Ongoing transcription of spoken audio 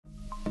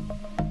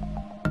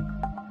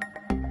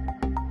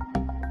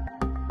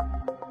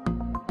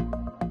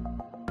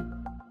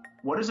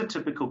What is a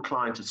typical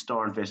client at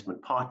Star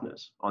Investment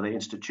Partners? Are they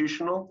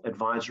institutional,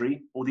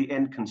 advisory, or the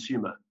end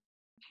consumer?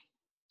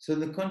 So in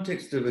the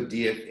context of a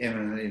DFM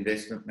and an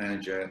investment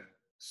manager,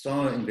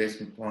 Star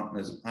Investment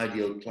Partners'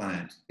 ideal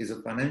client is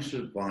a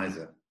financial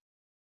advisor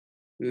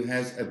who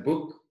has a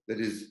book that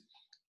is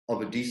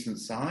of a decent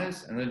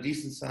size, and a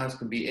decent size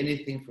can be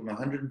anything from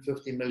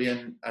 150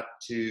 million up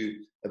to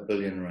R1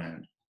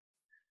 billion.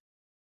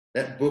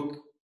 That book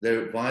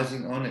they're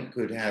advising on, it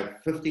could have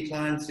 50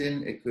 clients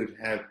in, it could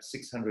have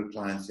 600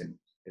 clients in.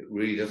 It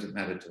really doesn't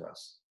matter to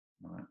us.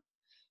 Right?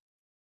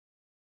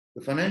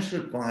 The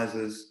financial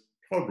advisor's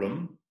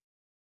problem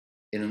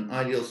in an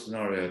ideal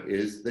scenario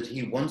is that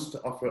he wants to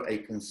offer a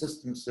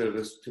consistent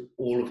service to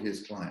all of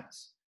his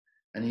clients.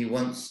 And he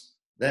wants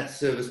that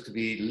service to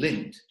be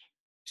linked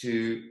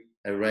to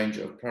a range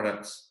of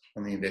products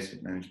on the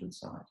investment management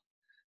side.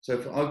 So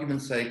for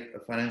argument's sake, a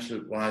financial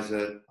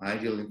advisor,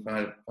 ideal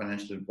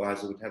financial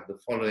advisor would have the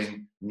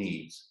following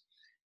needs.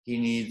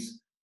 He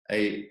needs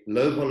a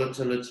low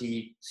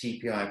volatility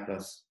CPI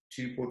plus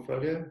 2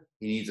 portfolio.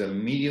 He needs a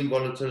medium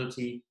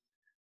volatility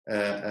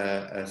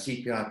a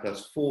CPI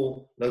plus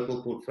 4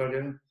 local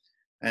portfolio.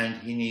 And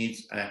he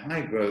needs a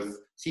high growth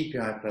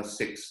CPI plus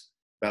 6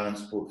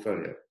 balanced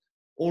portfolio.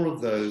 All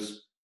of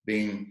those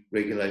being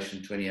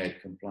Regulation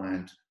 28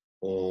 compliant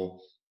or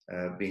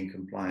being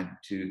compliant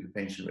to the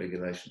pension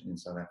regulation in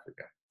South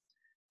Africa.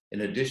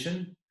 In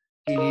addition,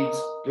 he needs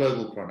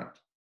global product,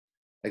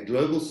 a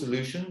global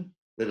solution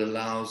that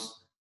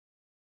allows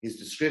his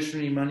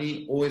discretionary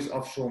money, always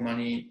offshore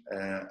money,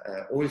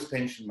 always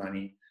pension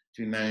money,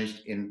 to be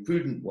managed in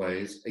prudent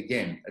ways,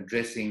 again,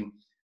 addressing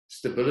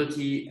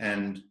stability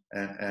and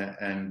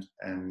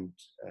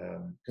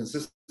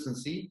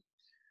consistency.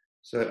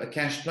 So a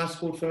cash plus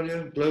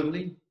portfolio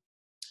globally,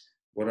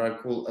 what I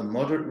call a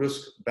moderate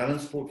risk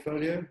balanced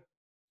portfolio,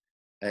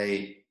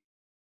 a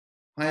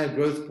higher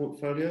growth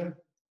portfolio,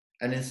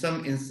 and in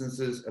some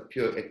instances, a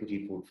pure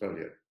equity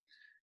portfolio.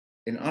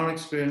 In our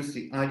experience,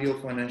 the ideal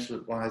financial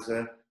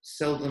advisor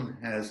seldom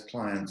has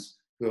clients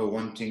who are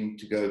wanting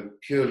to go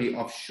purely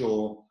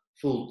offshore,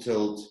 full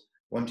tilt,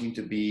 wanting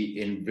to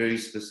be in very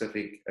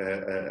specific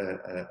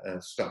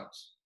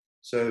stocks.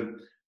 So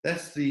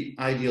that's the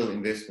ideal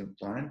investment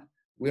client.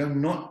 We are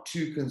not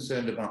too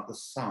concerned about the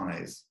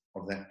size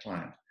of that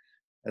client.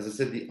 As I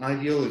said, the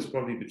ideal is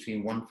probably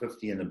between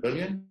 150 and $1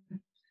 billion,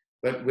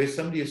 but where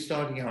somebody is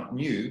starting out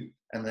new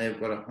and they've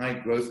got a high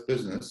growth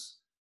business,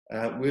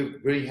 we're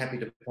very happy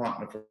to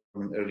partner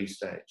from an early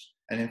stage.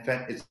 And in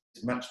fact, it's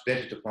much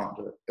better to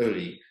partner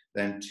early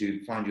than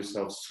to find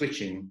yourself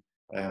switching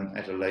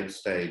at a late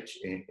stage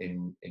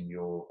in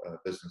your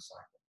business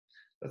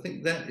cycle. I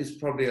think that is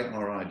probably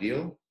our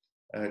ideal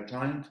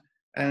client.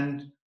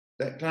 And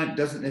that client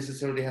doesn't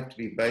necessarily have to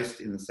be based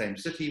in the same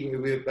city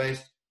where we're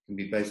based. Can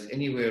be based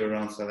anywhere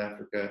around South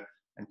Africa,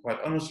 and quite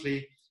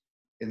honestly,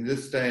 in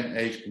this day and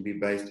age, can be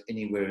based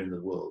anywhere in the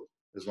world,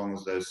 as long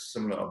as those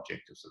similar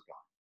objectives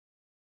apply.